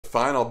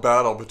final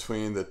battle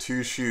between the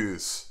two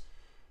shoes,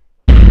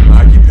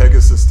 Nike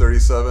Pegasus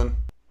 37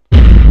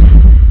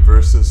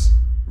 versus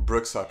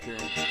Brooks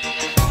Hyperion.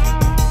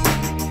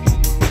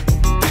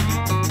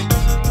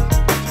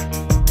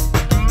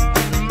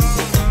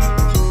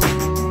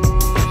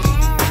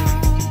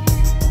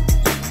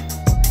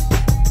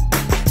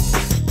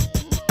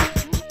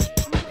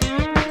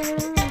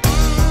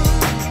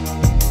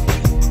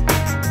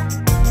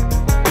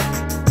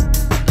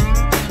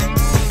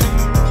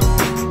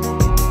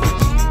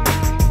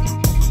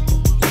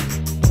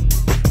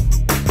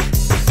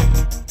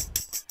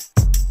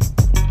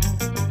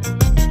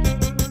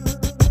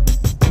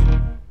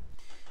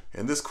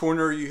 In this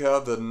corner you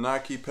have the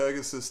Nike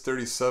Pegasus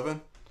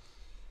 37.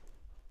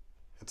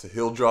 It's a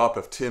heel drop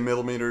of 10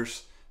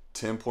 millimeters,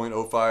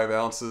 10.05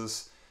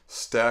 ounces.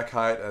 Stack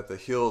height at the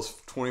heel is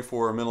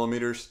 24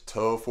 millimeters,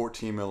 toe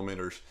 14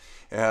 millimeters.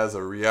 It has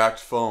a React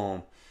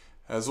foam,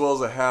 as well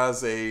as it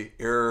has a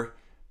air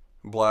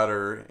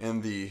bladder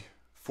in the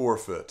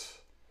forefoot.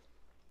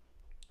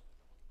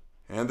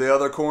 And the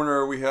other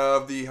corner we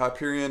have the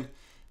Hyperion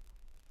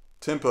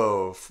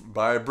Tempo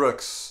by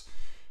Brooks.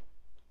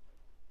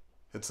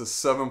 It's a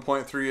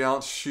 7.3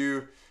 ounce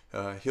shoe.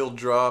 Heel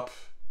drop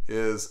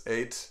is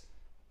 8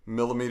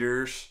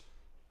 millimeters.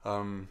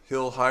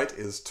 Heel height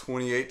is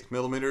 28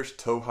 millimeters.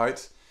 Toe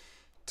height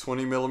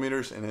 20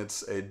 millimeters, and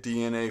it's a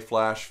DNA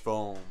flash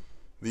foam.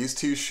 These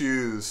two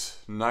shoes,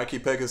 Nike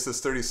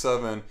Pegasus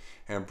 37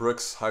 and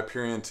Brooks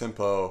Hyperion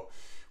Tempo,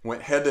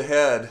 went head to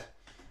head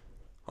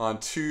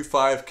on two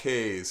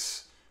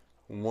 5Ks.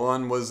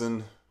 One was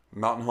in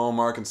Mountain Home,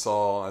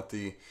 Arkansas at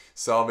the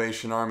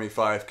Salvation Army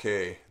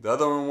 5K. The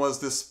other one was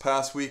this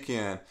past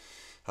weekend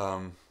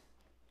during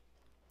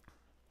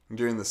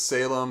the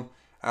Salem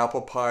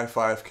Apple Pie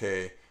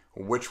 5K.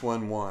 Which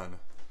one won?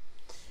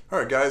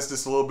 Alright guys,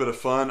 just a little bit of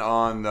fun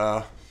on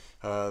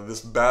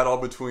this battle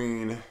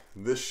between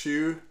this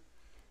shoe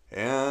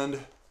and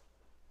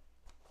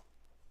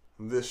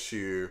this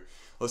shoe.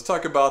 Let's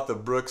talk about the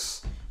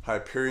Brooks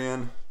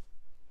Hyperion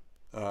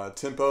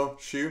Tempo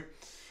shoe.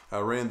 I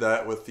ran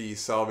that with the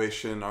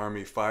Salvation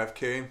Army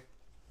 5K.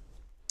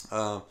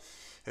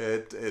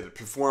 It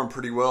performed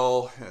pretty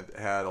well. It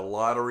had a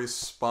lot of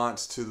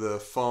response to the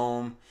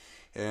foam,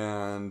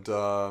 and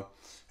so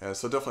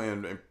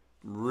definitely I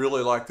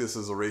really like this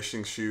as a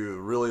racing shoe.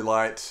 Really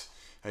light,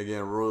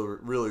 again,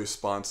 really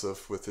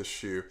responsive with this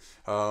shoe.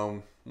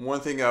 One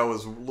thing I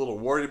was a little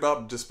worried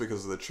about, just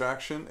because of the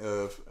traction,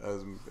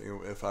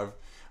 if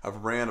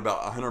I've ran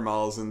about 100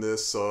 miles in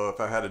this, so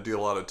if I had to do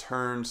a lot of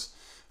turns,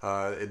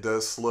 it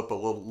does slip a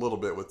little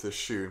bit with this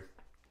shoe.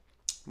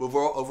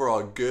 Overall,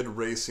 a good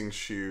racing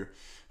shoe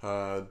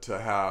to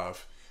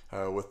have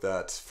with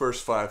that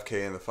first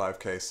 5K and the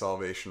 5K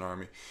Salvation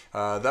Army.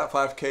 That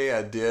 5K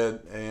I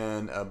did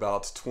in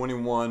about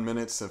 21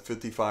 minutes and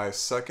 55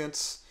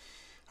 seconds.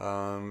 It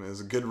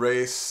was a good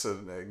race.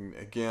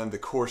 Again, the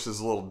course is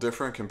a little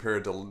different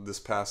compared to this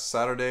past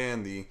Saturday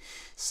and the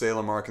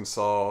Salem,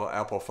 Arkansas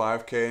Apple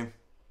 5K.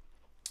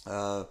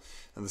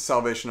 And the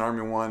Salvation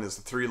Army one is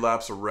the 3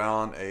 laps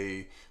around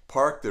a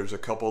park. There's a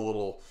couple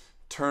little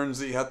turns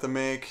that you have to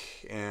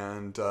make,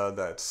 and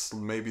that's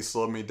maybe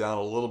slowed me down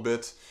a little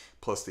bit,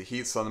 plus the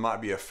heat, so there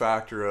might be a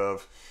factor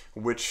of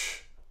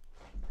which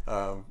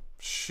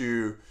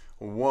shoe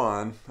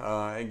won.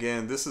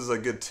 Again, this is a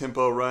good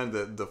tempo run.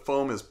 The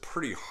foam is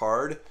pretty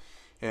hard,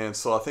 and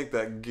so I think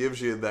that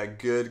gives you that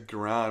good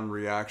ground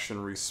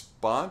reaction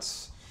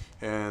response.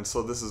 And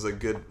so this is a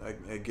good,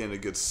 again, a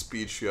good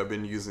speed shoe. I've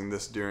been using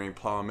this during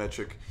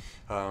plyometric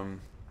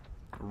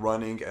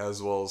running,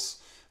 as well as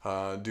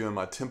doing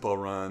my tempo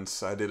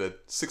runs. I did a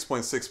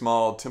 6.6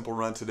 mile tempo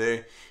run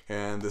today,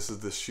 and this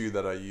is the shoe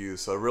that I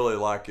use. So I really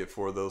like it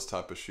for those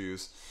type of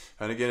shoes.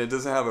 And again, it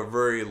doesn't have a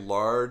very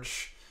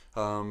large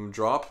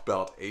drop,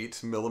 about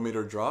 8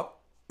 millimeter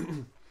drop.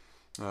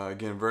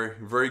 Again,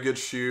 very good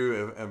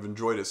shoe. I've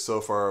enjoyed it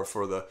so far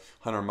for the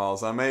 100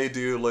 miles. I may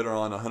do later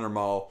on a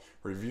 100-mile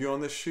review on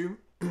this shoe,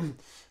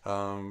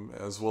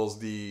 as well as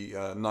the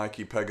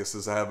Nike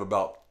Pegasus. I have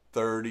about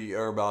 60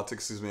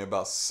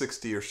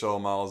 or so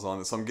miles on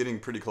it, so I'm getting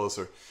pretty close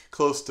to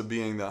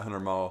being that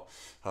 100-mile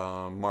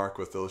mark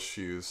with those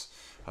shoes.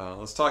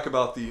 Let's talk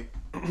about the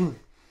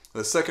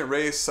the second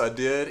race I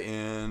did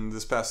in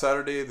this past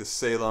Saturday, the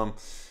Salem,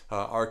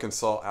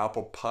 Arkansas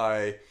Apple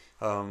Pie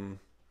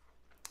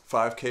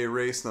 5K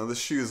race. Now this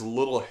shoe is a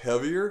little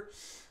heavier.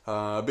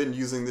 I've been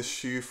using this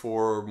shoe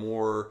for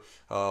more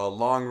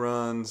long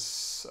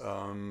runs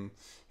and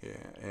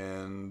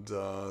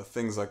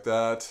things like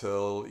that.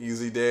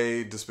 Easy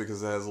day, just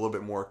because it has a little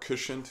bit more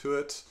cushion to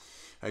it.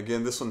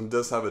 Again, this one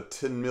does have a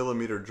 10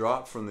 millimeter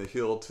drop from the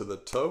heel to the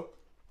toe.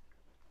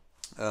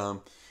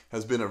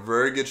 Has been a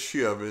very good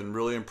shoe. I've been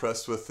really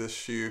impressed with this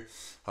shoe.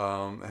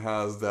 It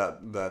has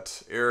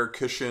that air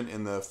cushion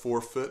in the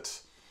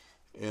forefoot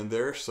in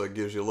there, so it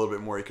gives you a little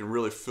bit more. You can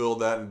really feel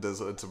that.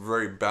 It's a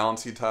very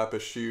bouncy type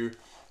of shoe,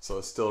 so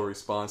it's still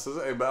responsive.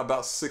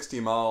 About 60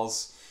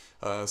 miles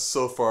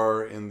so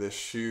far in this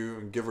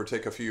shoe, give or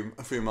take a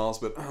few miles,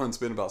 but it's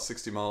been about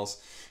 60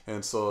 miles.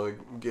 And so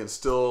again,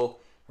 still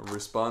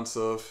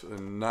responsive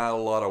and not a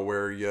lot of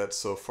wear yet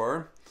so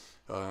far.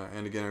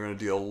 And again, I'm going to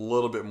do a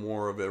little bit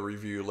more of a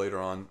review later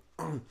on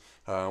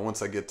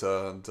once I get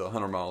to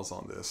 100 miles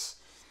on this.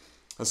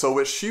 And so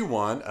which shoe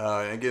won?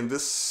 Again,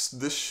 this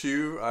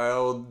shoe,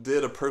 I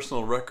did a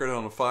personal record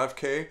on a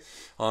 5K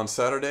on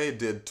Saturday.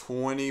 Did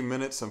 20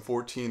 minutes and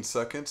 14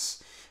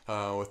 seconds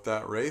with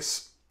that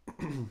race.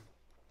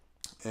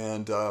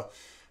 And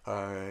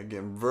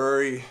again,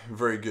 very,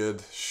 very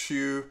good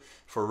shoe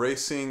for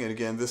racing. And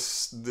again,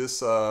 this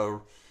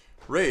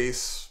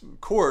race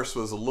course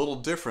was a little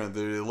different.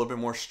 There's a little bit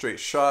more straight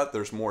shot.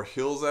 There's more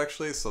hills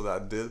actually, so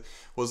that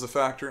was a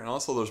factor. And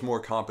also there's more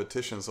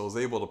competition, so I was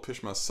able to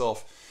push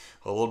myself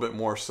a little bit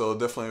more. So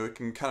definitely we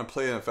can kind of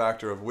play in a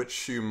factor of which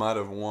shoe might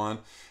have won.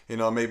 You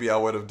know, maybe I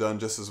would have done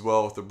just as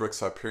well with the Brooks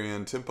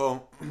Hyperion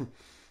Tempo.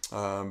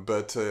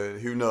 But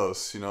who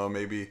knows, you know,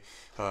 maybe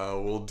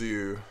we'll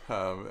do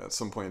at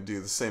some point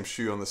do the same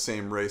shoe on the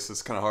same race.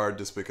 It's kind of hard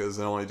just because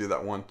I only do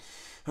that one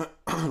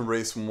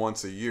race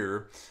once a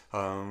year,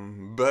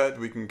 but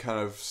we can kind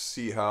of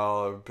see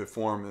how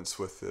performance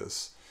with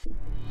this.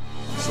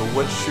 So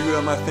what shoe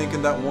am I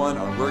thinking that won?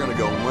 We're gonna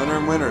go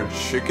winner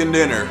chicken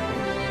dinner.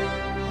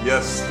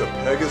 Yes, the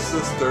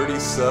Pegasus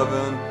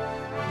 37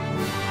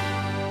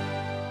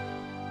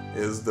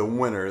 is the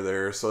winner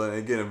there. So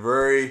again, a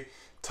very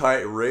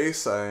tight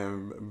race. I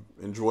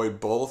enjoyed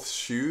both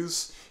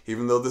shoes.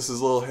 Even though this is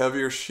a little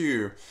heavier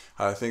shoe,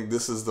 I think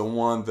this is the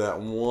one that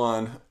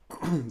won,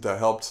 that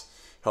helped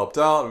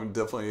out. It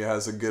definitely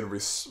has a good,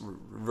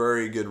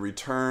 very good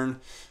return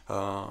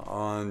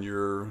on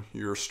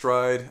your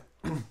stride.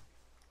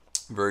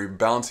 Very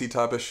bouncy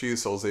type of shoe,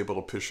 so I was able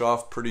to push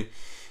off pretty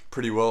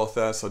well with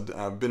that. So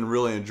I've been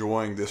really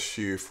enjoying this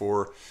shoe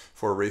for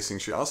a racing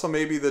shoe. Also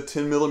maybe the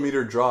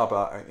 10mm drop,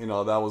 you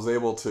know, that I was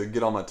able to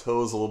get on my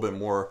toes a little bit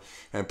more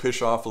and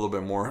push off a little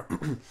bit more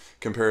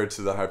compared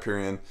to the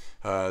Hyperion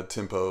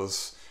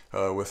Tempos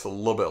with a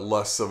little bit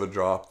less of a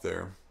drop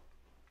there.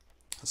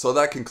 So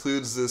that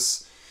concludes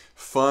this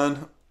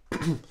fun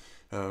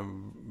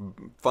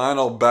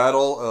final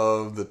battle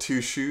of the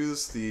two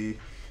shoes, the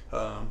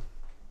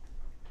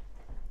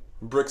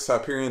Brooks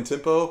Hyperion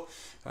Tempo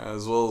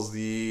as well as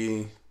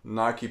the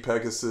Nike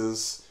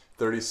Pegasus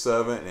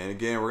 37. And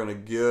again, we're going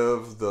to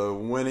give the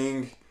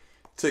winning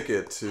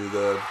ticket to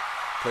the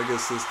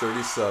Pegasus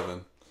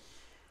 37.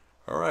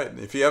 Alright,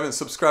 if you haven't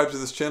subscribed to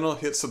this channel,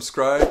 hit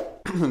subscribe,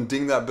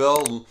 ding that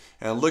bell,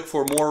 and look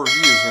for more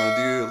reviews. We're going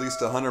to do at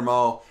least a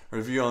 100-mile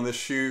review on this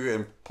shoe,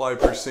 and probably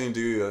pretty soon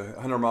do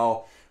a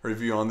 100-mile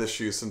review on this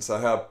shoe, since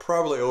I have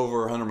probably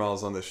over 100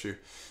 miles on this shoe.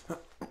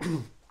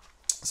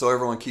 So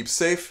everyone keep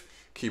safe,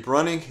 keep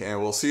running,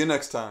 and we'll see you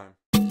next time.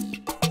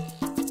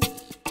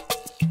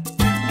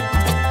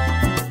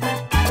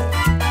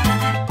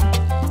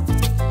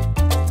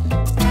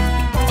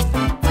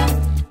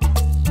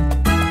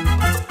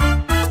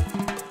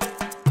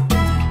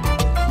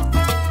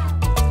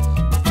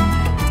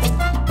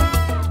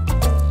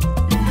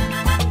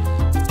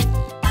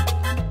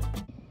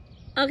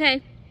 Okay.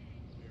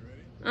 You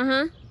ready?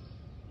 Uh-huh.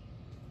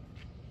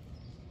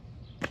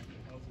 That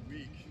was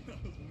weak. That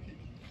was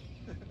weak.